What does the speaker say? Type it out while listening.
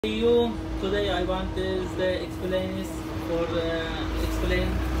You today I want is the explain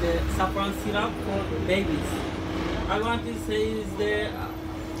the saffron syrup for babies. I want to say is the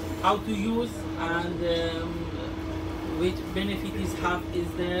how to use and which benefits have is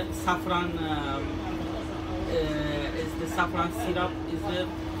the saffron syrup is the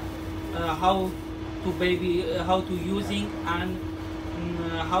how to using and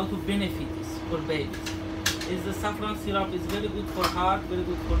how to benefit for babies. Is the saffron syrup is very good for heart, very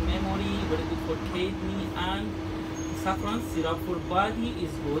good for memory, very good for kidney, and saffron syrup for body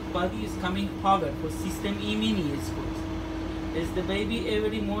is good. Body is coming power for system immunity is good. Is the baby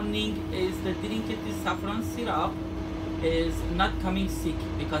every morning is the drinking this saffron syrup is not coming sick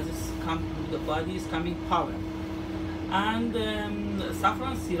because the body is coming power. And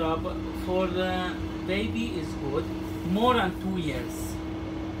saffron syrup for the baby is good more than 2 years.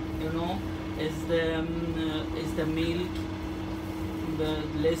 You know. Is the milk the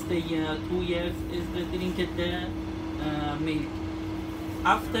less than 2 years is the drink the milk.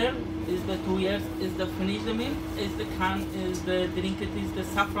 After is the 2 years is the finish the milk is the drink it is the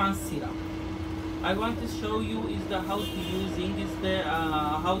saffron syrup. I want to show you is the how to using is the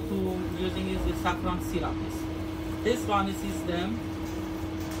saffron syrup. This one is the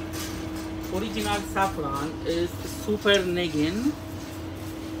original saffron is super negin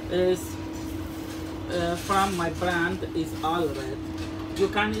is from my brand is all red. You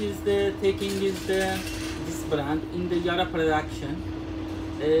can use the taking is the this brand in the Yara production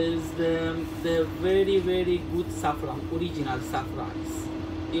is the very good saffron, original saffrons.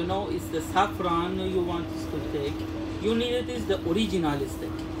 You know, it's the saffron you want to take. You need it is the original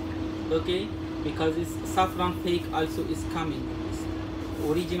stick, okay? Because it's saffron fake also is coming.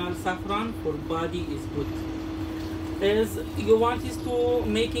 Original saffron for body is good. Is you want is to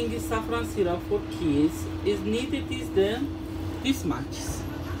making this saffron syrup for kids is needed is this much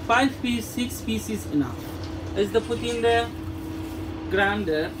 5 pieces 6 pieces enough. Is the put in the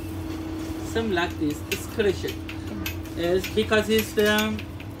grinder some like this is crush it is because it's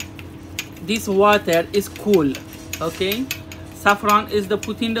this water is cool, okay? Saffron is the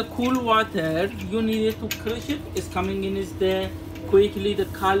put in the cool water. You need it to crush it. It's coming in is the quickly the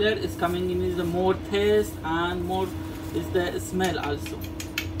color is coming in is the more taste and more is the smell also.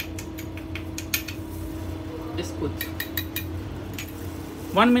 It's good.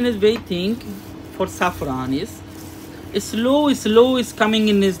 1 minute waiting for saffron is slow is coming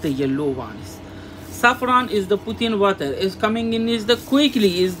in is the yellow ones. Saffron is the put in water is coming in is the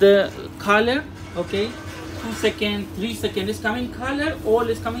quickly is the color, okay? 2 seconds 3 seconds is coming color, all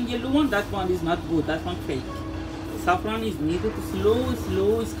is coming yellow one. That one is not good, that one fake. Saffron is needed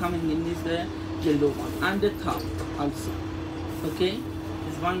slow is coming in is the yellow one and the top also, okay?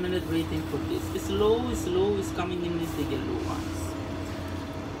 It's 1 minute waiting for this. Slow is coming in is the yellow ones.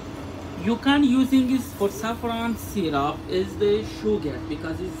 You can using this for saffron syrup is the sugar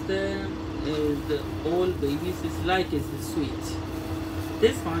because it's the all babies is like is the sweet.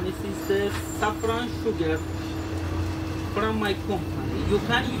 This one is the saffron sugar from my company. You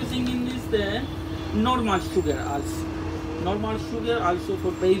can using in this the normal sugar also. Normal sugar also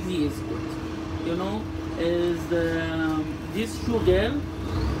for baby is good. You know, is this sugar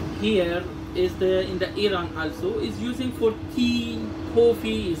here is in the Iran also is using for tea,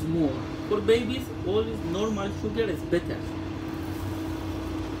 coffee is more. For babies, all is normal sugar is better.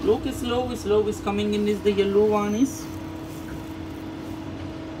 Look, slow is coming in is the yellow one is.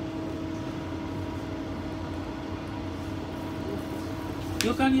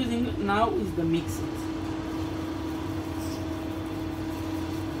 You can using it now is the mix it.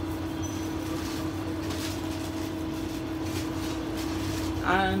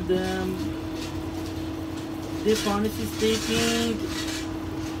 And this one is taking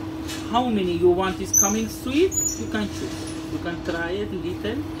how many you want is coming sweet. You can choose. You can try it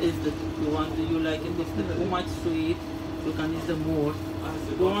little. Is the you like it? If it's too much sweet, you can use the more.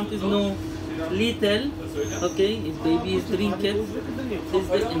 You want is no little, okay? If baby is drinking, is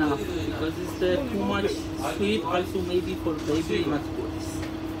the enough because it's the too much sweet. Also maybe for baby not good.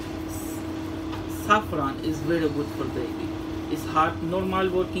 Saffron is very good for baby. It's heart normal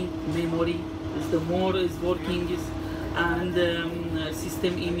working, memory is the more is working is, and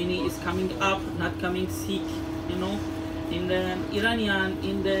system immunity is coming up, not coming sick. You know, in the Iranian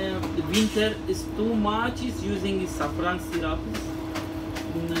in the winter is too much is using is saffron syrup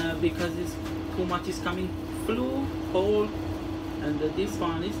because it's too much is coming flu, cold, and this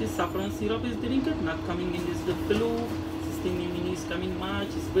one is saffron syrup is drinking, not coming in this the flu. System immunity is coming much.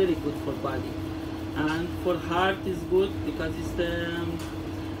 It's very good for body. And for heart is good because it's the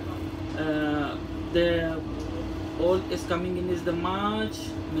all is coming in is the March,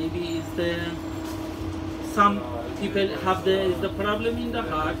 maybe is the some people have the problem in the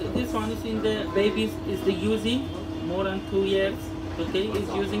heart. This one is in the babies is the using more than 2 years. Okay, is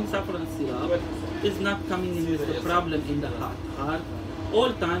using saffron syrup. Is not coming in with the problem in the heart.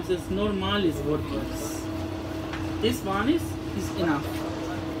 All times is normal is working. This one is enough.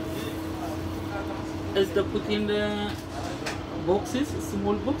 As the put in the boxes,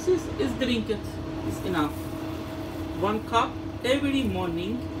 small boxes, is drink it. Is enough. 1 cup every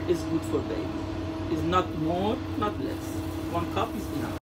morning is good for baby. Is not more, not less. 1 cup is enough.